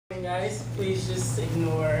morning, guys. Please just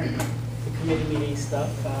ignore the committee meeting stuff.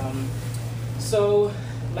 So,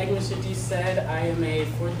 like Mr. D said, I am a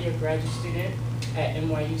fourth-year graduate student at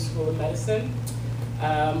NYU School of Medicine.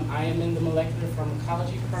 I am in the molecular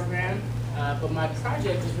pharmacology program, but my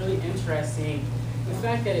project is really interesting in the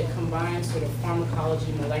fact that it combines sort of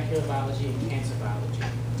pharmacology, molecular biology, and cancer biology.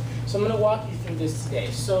 So I'm going to walk you through this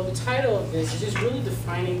today. So the title of this is just really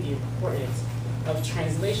defining the importance of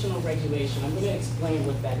translational regulation. I'm going to explain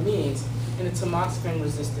what that means in a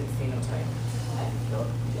tamoxifen-resistant phenotype.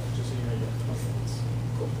 Just so you know, you have 20 minutes.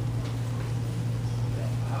 Cool.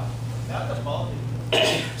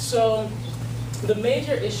 So the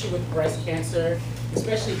major issue with breast cancer,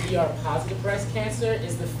 especially ER-positive breast cancer,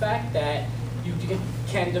 is the fact that you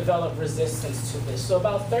can develop resistance to this. So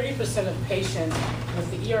about 30% of patients with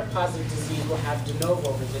the ER-positive disease will have de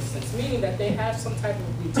novo resistance, meaning that they have some type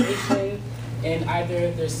of mutation in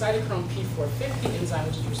either their cytochrome P450 enzyme,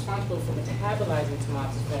 which is responsible for metabolizing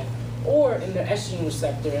tamoxifen, or in their estrogen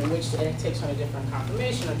receptor, in which it takes on a different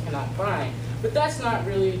conformation or cannot bind. But that's not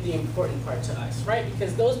really the important part to us, right?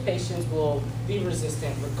 Because those patients will be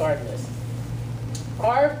resistant regardless.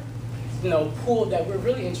 Our pool that we're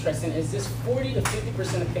really interested in is this 40 to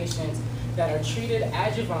 50% of patients that are treated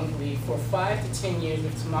adjuvantly for 5 to 10 years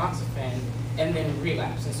with tamoxifen and then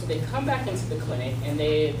relapse. And so they come back into the clinic and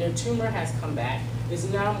their tumor has come back, is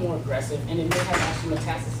now more aggressive, and it may have actually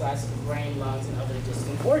metastasized to the brain, lungs, and other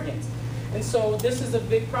distant organs. And so this is a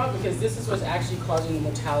big problem because this is what's actually causing the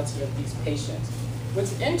mortality of these patients.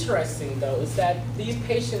 What's interesting, though, is that these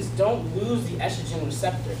patients don't lose the estrogen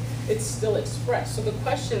receptor. It's still expressed. So the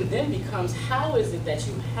question then becomes, how is it that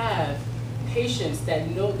you have patients that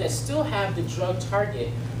still have the drug target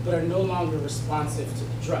but are no longer responsive to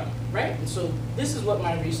the drug, right? And so this is what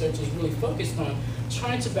my research is really focused on,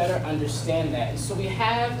 trying to better understand that. And so we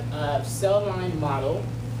have a cell line model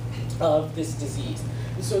of this disease.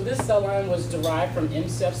 And so this cell line was derived from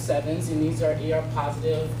MCF7s, and these are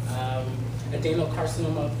ER-positive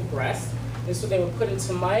adenocarcinoma of the breast. And so they were put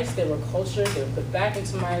into mice, they were cultured, they were put back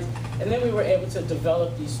into mice, and then we were able to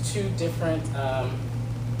develop these two different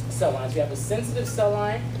cell lines. We have a sensitive cell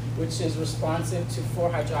line, which is responsive to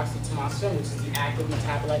 4-hydroxytamoxifen, which is the active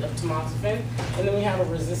metabolite of tamoxifen. And then we have a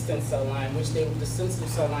resistant cell line, which the sensitive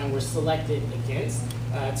cell line were selected against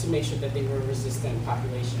to make sure that they were a resistant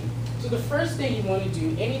population. So the first thing you want to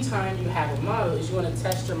do anytime you have a model is you want to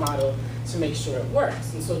test your model to make sure it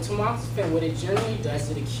works. And so tamoxifen, what it generally does,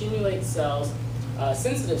 it accumulates cells,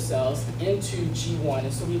 sensitive cells, into G1.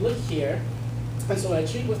 And so we look here, and so when I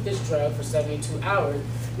treat with this drug for 72 hours,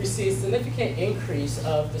 we see a significant increase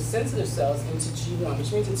of the sensitive cells into G1,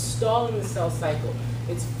 which means it's stalling the cell cycle.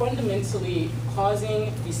 It's fundamentally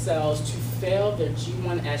causing the cells to fail their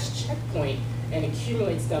G1S checkpoint and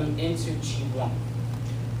accumulates them into G1.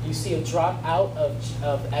 You see a drop out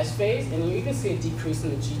of S phase, and you even see a decrease in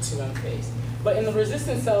the G2M phase. But in the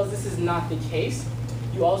resistant cells, this is not the case.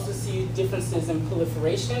 You also see differences in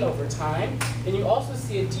proliferation over time, and you also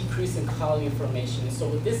see a decrease in colony formation. And so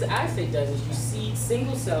what this assay does is you see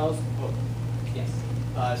single cells. Oh,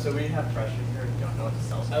 yes. So we have pressure here. We don't know what the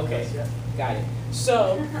cell cycle is yet. Got it.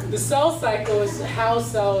 So the cell cycle is how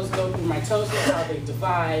cells go through mitosis, how they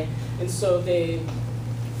divide, and so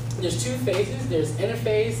there's two phases. There's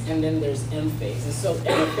interphase and then there's M phase. And so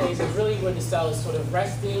interphase is really where the cell is sort of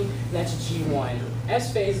resting, and that's G1.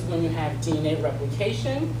 S phase is when you have DNA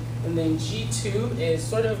replication, and then G2 is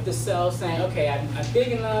sort of the cell saying, okay, I'm big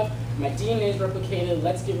enough, my DNA is replicated,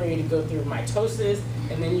 let's get ready to go through mitosis,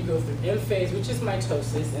 and then you go through M phase, which is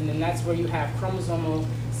mitosis, and then that's where you have chromosomal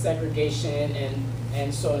segregation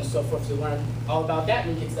and so on and so forth. So we'll learn all about that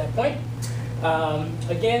when we get to that point.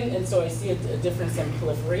 Again, and so I see a difference in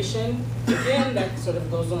proliferation. Again, that sort of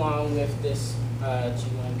goes along with this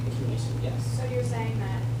G1 accumulation. Yes? So you're saying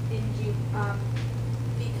that in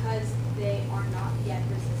because they are not yet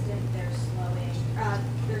resistant,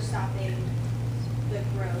 they're stopping the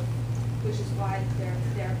growth, which is why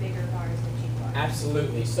they're bigger bars than G1.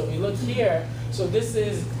 Absolutely. So we look here. So this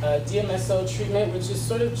is DMSO treatment, which is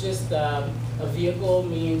sort of just a vehicle,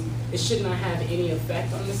 means it should not have any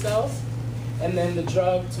effect on the cells. And then the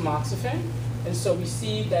drug tamoxifen. And so we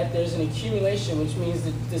see that there's an accumulation, which means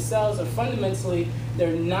that the cells are fundamentally,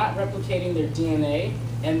 they're not replicating their DNA,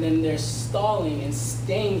 and then they're stalling and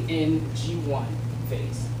staying in G1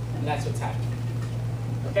 phase. And that's what's happening.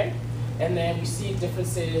 Okay? And then we see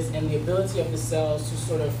differences in the ability of the cells to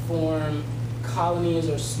sort of form colonies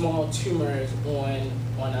or small tumors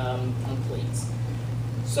on plates.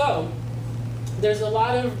 So there's a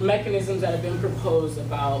lot of mechanisms that have been proposed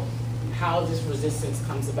about how this resistance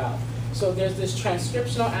comes about. So there's this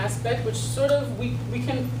transcriptional aspect, which sort of we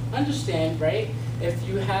can understand, right? If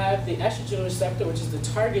you have the estrogen receptor, which is the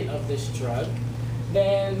target of this drug,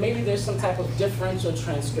 then maybe there's some type of differential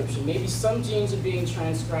transcription. Maybe some genes are being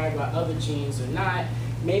transcribed while other genes are not.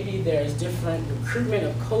 Maybe there's different recruitment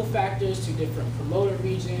of cofactors to different promoter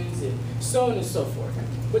regions, and so on and so forth.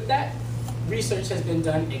 But that research has been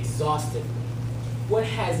done exhaustively. What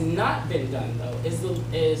has not been done, though,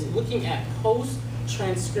 is looking at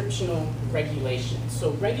post-transcriptional regulation.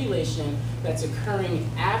 So regulation that's occurring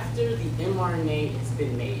after the mRNA has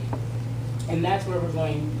been made. And that's where we're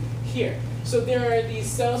going here. So there are these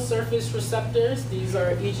cell surface receptors. These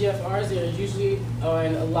are EGFRs. They're usually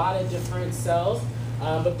on a lot of different cells,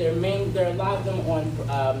 but there are a lot of them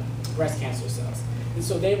on breast cancer cells. And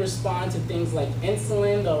so they respond to things like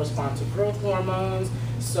insulin. They'll respond to growth hormones.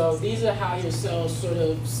 So these are how your cells sort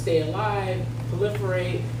of stay alive,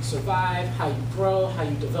 proliferate, survive, how you grow, how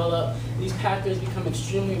you develop. These pathways become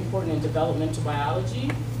extremely important in developmental biology.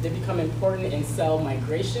 They become important in cell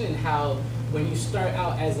migration and how, when you start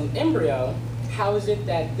out as an embryo, how is it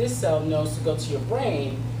that this cell knows to go to your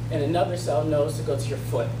brain and another cell knows to go to your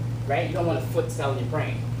foot, right? You don't want a foot cell in your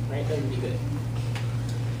brain, right? That would be good.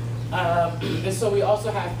 And so we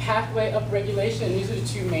also have pathway upregulation, and these are the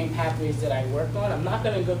two main pathways that I work on. I'm not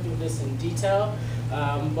going to go through this in detail,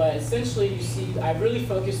 but essentially you see I really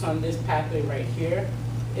focus on this pathway right here.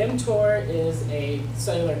 mTOR is a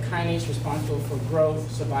cellular kinase responsible for growth,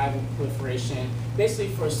 survival, proliferation, basically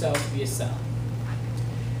for a cell to be a cell.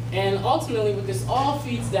 And ultimately what this all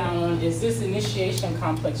feeds down on is this initiation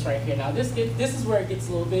complex right here. Now this is where it gets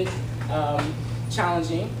a little bit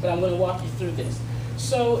challenging, but I'm going to walk you through this.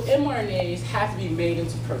 So mRNAs have to be made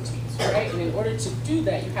into proteins, right? And in order to do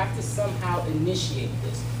that, you have to somehow initiate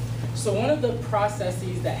this. So one of the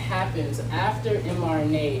processes that happens after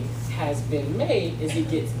mRNA has been made is it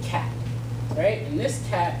gets capped, right? And this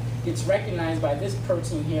cap gets recognized by this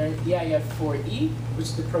protein here, EIF4E, which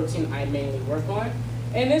is the protein I mainly work on.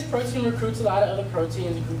 And this protein recruits a lot of other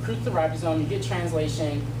proteins. It recruits the ribosome, you get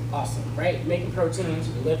translation, awesome, right? You're making proteins,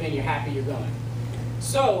 you're living, you're happy, you're going.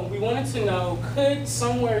 So we wanted to know, could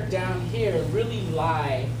somewhere down here really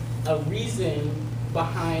lie a reason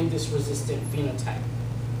behind this resistant phenotype?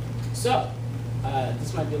 So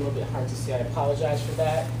this might be a little bit hard to see, I apologize for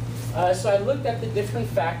that. So I looked at the different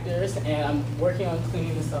factors, and I'm working on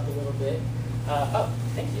cleaning this up a little bit. Oh,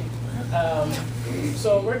 thank you.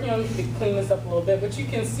 So working on cleaning this up a little bit, but you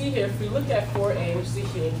can see here, if we look at 4A, which is a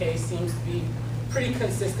helicase, seems to be pretty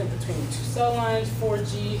consistent between the two cell lines.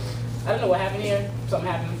 4G, I don't know what happened here, something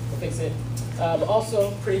happened, we'll fix it. But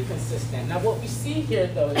also pretty consistent. Now what we see here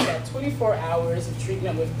though is that 24 hours of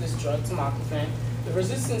treatment with this drug, tamoxifen, the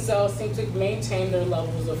resistant cells seem to maintain their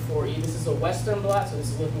levels of 4E. This is a Western blot, so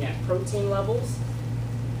this is looking at protein levels.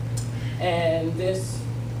 And this,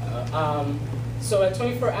 so at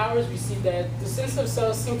 24 hours, we see that the sensitive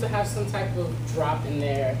cells seem to have some type of drop in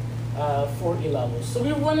their 4E levels. So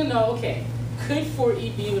we want to know, okay, could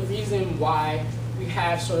 4E be the reason why we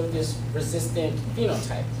have sort of this resistant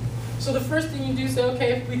phenotype? So the first thing you do is say,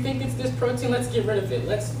 okay, if we think it's this protein, let's get rid of it.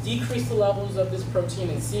 Let's decrease the levels of this protein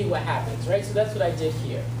and see what happens, right? So that's what I did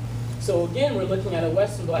here. So again, we're looking at a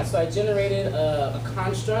Western blot. So I generated a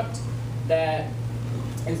construct that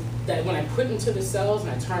when I put into the cells and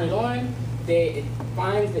I turn it on, it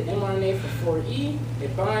binds the mRNA for 4E,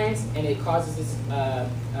 it binds, and it causes this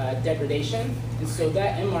degradation. And so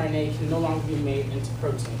that mRNA can no longer be made into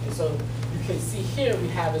protein. And so you can see here we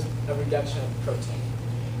have a reduction of protein.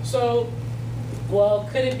 So, well,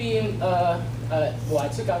 could it be in, well, I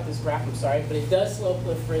took out this graph, I'm sorry, but it does slow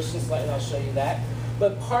proliferation slightly, I'll show you that.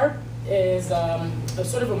 But PARP is a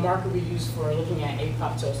sort of a marker we use for looking at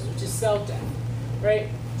apoptosis, which is cell death, right?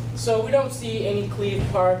 So we don't see any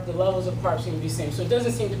cleaved PARP, the levels of PARP seem to be the same, so it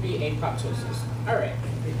doesn't seem to be apoptosis. All right.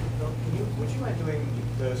 Would you mind doing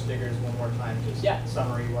those figures one more time, just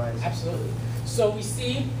summary-wise? Absolutely. So we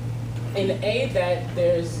see in A that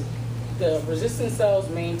there's the resistant cells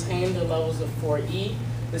maintain their levels of 4E.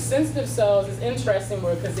 The sensitive cells is interesting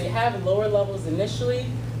because they have lower levels initially,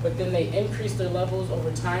 but then they increase their levels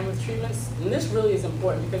over time with treatments. And this really is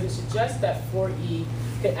important because it suggests that 4E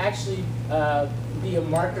could actually be a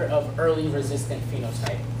marker of early resistant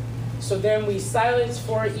phenotype. So then we silence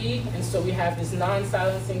 4E, and so we have this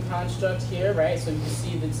non-silencing construct here, right? So you can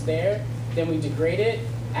see that's there. Then we degrade it.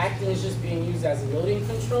 Actin is just being used as a loading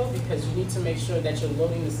control because you need to make sure that you're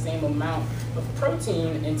loading the same amount of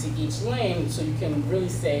protein into each lane so you can really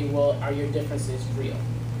say, well, are your differences real?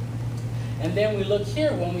 And then we look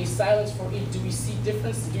here, when we silence 4E, do we see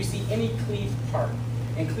differences? Do we see any cleaved PARP?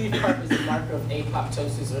 And cleaved PARP is a marker of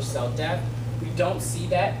apoptosis or cell death. We don't see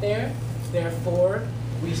that there. Therefore,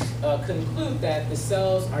 we conclude that the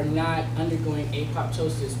cells are not undergoing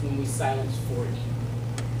apoptosis when we silence 4E.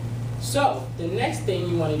 So the next thing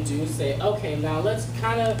you want to do is say, okay, now let's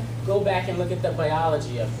kind of go back and look at the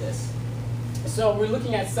biology of this. So we're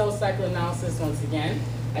looking at cell cycle analysis once again.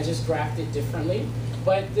 I just graphed it differently.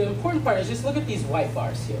 But the important part is just look at these white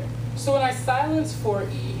bars here. So when I silence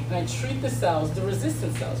 4E and I treat the cells, the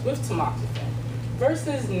resistant cells, with tamoxifen,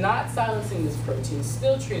 versus not silencing this protein,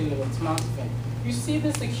 still treating them with tamoxifen, you see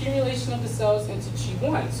this accumulation of the cells into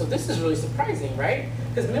G1. So this is really surprising, right?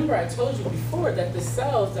 Because remember I told you before that the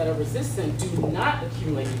cells that are resistant do not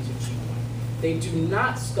accumulate into G1. They do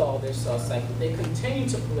not stall their cell cycle. They continue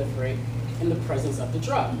to proliferate in the presence of the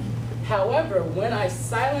drug. However, when I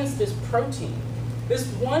silence this protein, this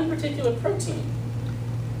one particular protein,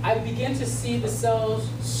 I begin to see the cells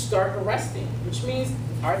start arresting, which means,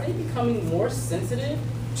 are they becoming more sensitive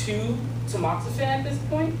to tamoxifen at this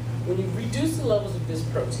point? When you reduce the levels of this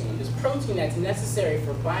protein that's necessary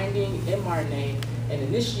for binding mRNA and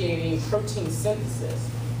initiating protein synthesis,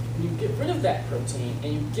 you get rid of that protein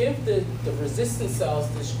and you give the resistant cells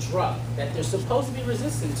this drug that they're supposed to be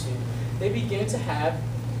resistant to, they begin to have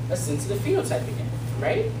a sensitive phenotype again,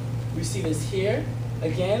 right? We see this here.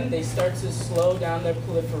 Again, they start to slow down their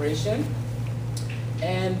proliferation.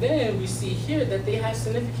 And then we see here that they have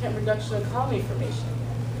significant reduction in colony formation.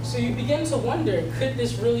 So you begin to wonder, could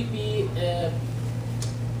this really be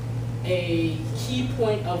a key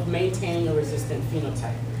point of maintaining a resistant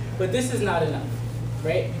phenotype? But this is not enough,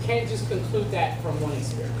 right? You can't just conclude that from one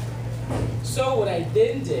experiment. So what I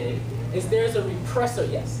then did is there's a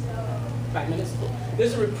repressor, yes, 5 minutes?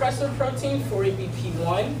 There's a repressor protein,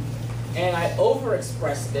 4-ABP1, and I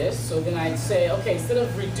overexpress this. So then I'd say, okay, instead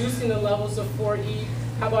of reducing the levels of 4E,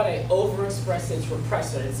 how about I overexpress its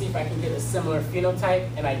repressor and see if I can get a similar phenotype,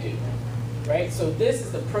 and I do, right? So this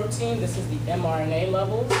is the protein, this is the mRNA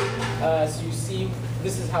level. So you see,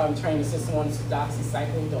 this is how I'm turning the system on to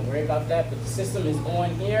doxycycline, don't worry about that, but the system is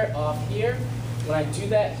on here, off here. When I do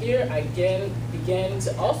that here, I again begin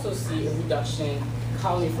to also see a reduction in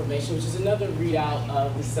colony formation, which is another readout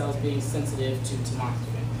of the cells being sensitive to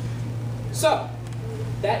tamoxifen. So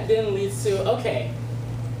that then leads to, okay,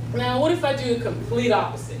 now what if I do the complete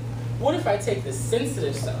opposite? What if I take the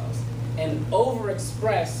sensitive cells and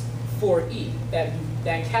overexpress 4E,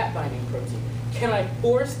 that cat binding protein? Can I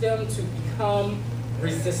force them to become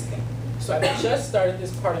resistant? So I've just started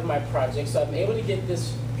this part of my project, so I'm able to get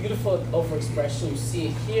this beautiful overexpression. You see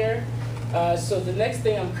it here. So the next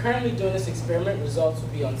thing, I'm currently doing this experiment, results will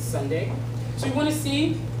be on Sunday. So you want to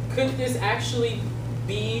see, could this actually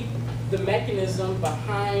be the mechanism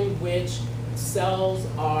behind which cells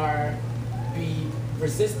are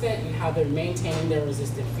resistant and how they're maintaining their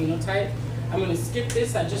resistant phenotype? I'm going to skip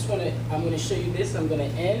this. I'm going to show you this. I'm going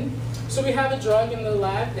to end. So we have a drug in the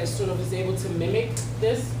lab that sort of is able to mimic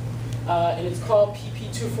this, and it's called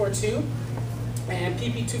PP242. And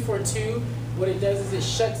PP242, what it does is it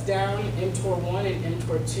shuts down mTOR1 and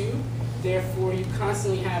mTOR2. Therefore, you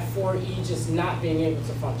constantly have 4E just not being able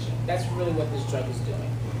to function. That's really what this drug is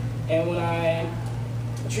doing. And when I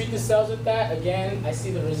treat the cells with that, again, I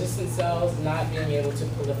see the resistant cells not being able to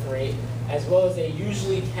proliferate as well as they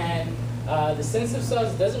usually can. The sensitive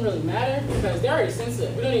cells, it doesn't really matter because they're already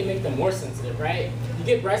sensitive. We don't need to make them more sensitive, right? You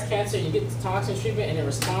get breast cancer, you get the toxin treatment, and it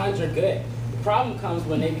responds, you're good. The problem comes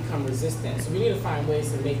when they become resistant. So we need to find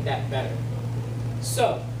ways to make that better.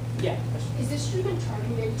 So, yeah. Is this treatment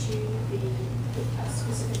targeted to the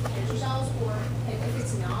specific cancer cells, or if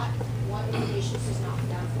it's not, what indications does knocking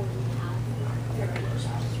down 4E have their regular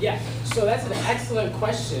cells? Yeah, so that's an excellent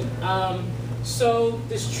question. So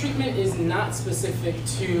this treatment is not specific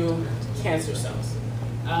to cancer cells.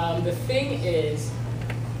 The thing is,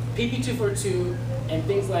 PP242 and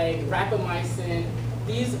things like rapamycin,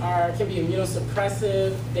 these can be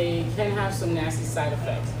immunosuppressive. They can have some nasty side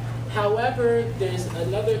effects. However, there's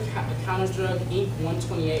another counter drug,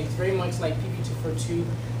 INC128, it's very much like PP242,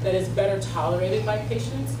 that is better tolerated by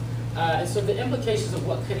patients. And so the implications of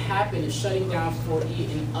what could happen is shutting down 4E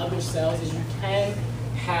in other cells is you can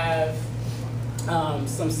have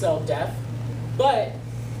some cell death. But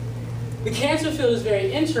the cancer field is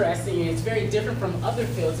very interesting and it's very different from other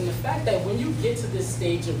fields in the fact that when you get to this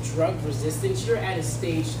stage of drug resistance, you're at a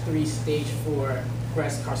stage 3, stage 4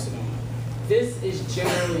 breast carcinoma. This is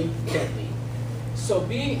generally deadly. So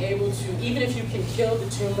being able to, even if you can kill the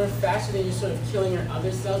tumor faster than you're sort of killing your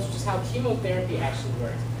other cells, which is how chemotherapy actually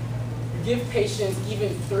works, you give patients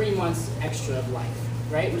even 3 months extra of life,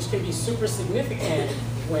 right? Which can be super significant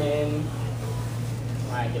when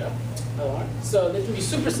I get up. So this can be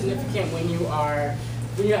super significant when you are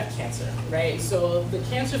when you have cancer, right? So the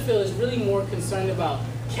cancer field is really more concerned about,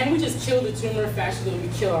 can we just kill the tumor faster than we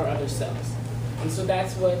kill our other cells? And so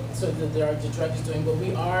that's what the drug is doing. But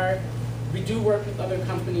we do work with other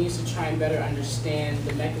companies to try and better understand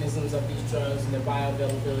the mechanisms of these drugs and their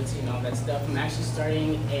bioavailability and all that stuff. I'm actually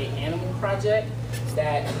starting an animal project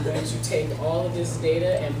that I'm going to take all of this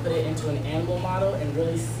data and put it into an animal model and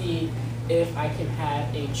really see if I can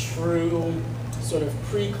have a true sort of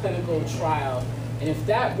preclinical trial. And if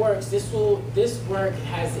that works, this work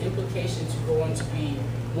has the implication to go on to be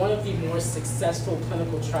one of the more successful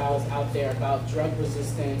clinical trials out there about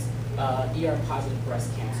drug-resistant ER-positive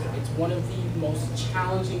breast cancer. It's one of the most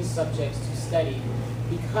challenging subjects to study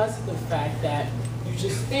because of the fact that you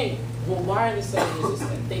just think, well, why are the cells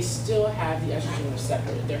resistant? They still have the estrogen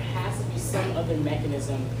receptor. There has to be some other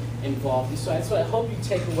mechanism involved. And so that's what I hope you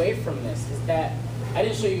take away from this, is that I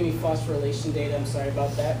didn't show you any phosphorylation data, I'm sorry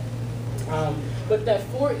about that. But that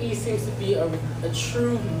 4E seems to be a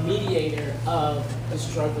true mediator of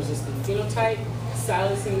this drug-resistant phenotype.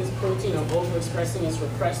 Silencing this protein or overexpressing its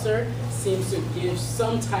repressor seems to give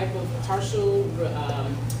some type of partial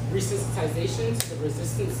resensitization to the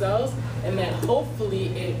resistant cells, and that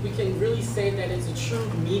hopefully we can really say that it's a true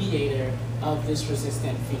mediator of this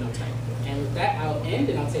resistant phenotype. And with that, I'll end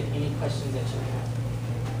and I'll take any questions that you have.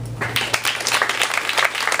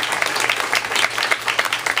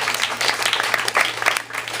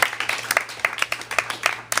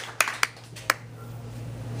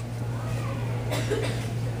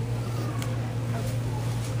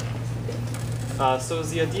 So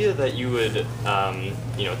is the idea that you would,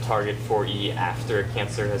 target 4E after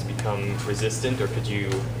cancer has become resistant, or could you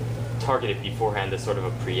target it beforehand as sort of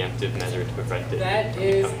a preemptive measure to prevent it? That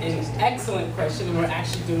is an excellent question, and we're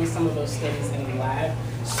actually doing some of those studies in the lab.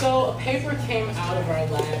 So a paper came out of our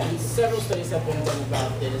lab, and several studies have been done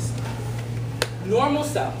about this. Normal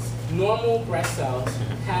cells, normal breast cells,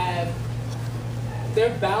 have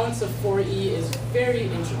their balance of 4E is very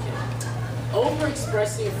intricate.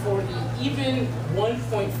 Overexpressing 4E, even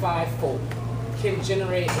 1.5-fold, can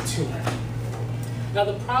generate a tumor. Now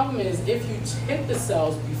the problem is, if you hit the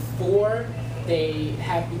cells before they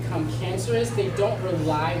have become cancerous, they don't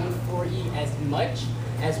rely on 4E as much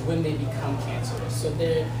as when they become cancerous. So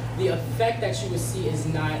the effect that you would see is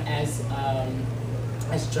not as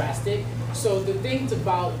drastic. So the thing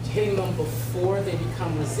about hitting them before they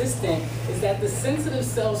become resistant is that the sensitive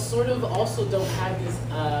cells sort of also don't have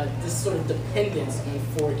this sort of dependence on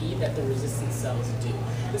 4E that the resistant cells do.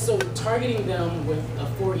 And so targeting them with a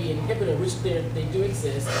 4E inhibitor, which they do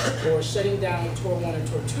exist, or shutting down TOR1 or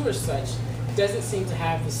TOR2 or such, doesn't seem to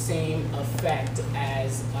have the same effect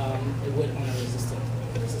as